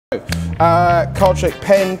Card trick,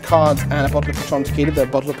 pen, cards, and a bottle of Patron tequila. The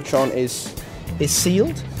bottle of Patron is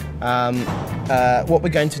sealed. What we're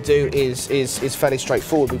going to do is fairly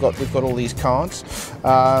straightforward. We've got all these cards.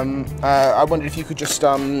 I wondered if you could just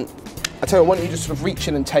I tell you what, why don't you just sort of reach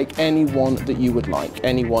in and take any one that you would like,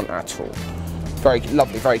 any one at all. Very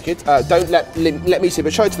lovely, very good. Don't let me see,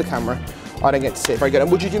 but show it to the camera. I don't get to see it. Very good.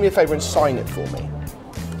 And would you do me a favour and sign it for me?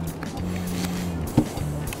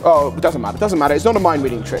 Oh, it doesn't matter. It doesn't matter. It's not a mind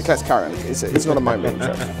reading trick. Let's carry on. It's not a mind reading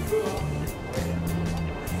trick.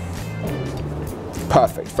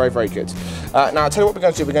 Perfect. Very, very good. Now, I'll tell you what we're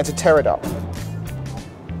going to do. We're going to tear it up.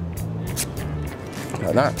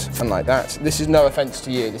 Like that and like that. This is no offence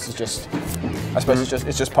to you. This is just, I suppose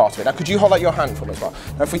it's just part of it. Now, could you hold out your hand for me as well?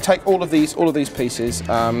 Now, if we take all of these pieces,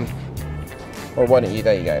 well, why don't you?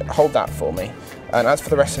 There you go. Hold that for me. And as for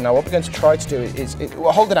the rest of now, what we're going to try to do is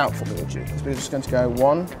well, hold it out for me, would you? So we're just going to go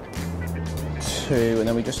 1, 2, and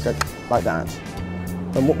then we just go like that.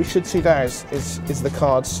 And what we should see there is the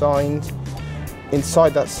card signed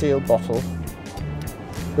inside that sealed bottle.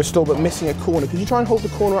 We're still but missing a corner. Could you try and hold the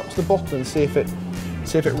corner up to the bottom and see if it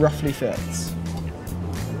roughly fits?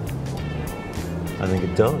 I think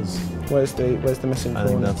it does. Where's the missing corner? I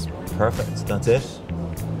think that's perfect. That's it.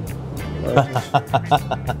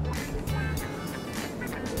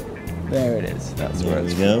 There it is. That's where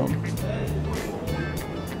it's go. from.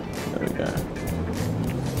 There we go.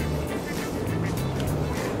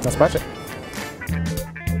 That's magic.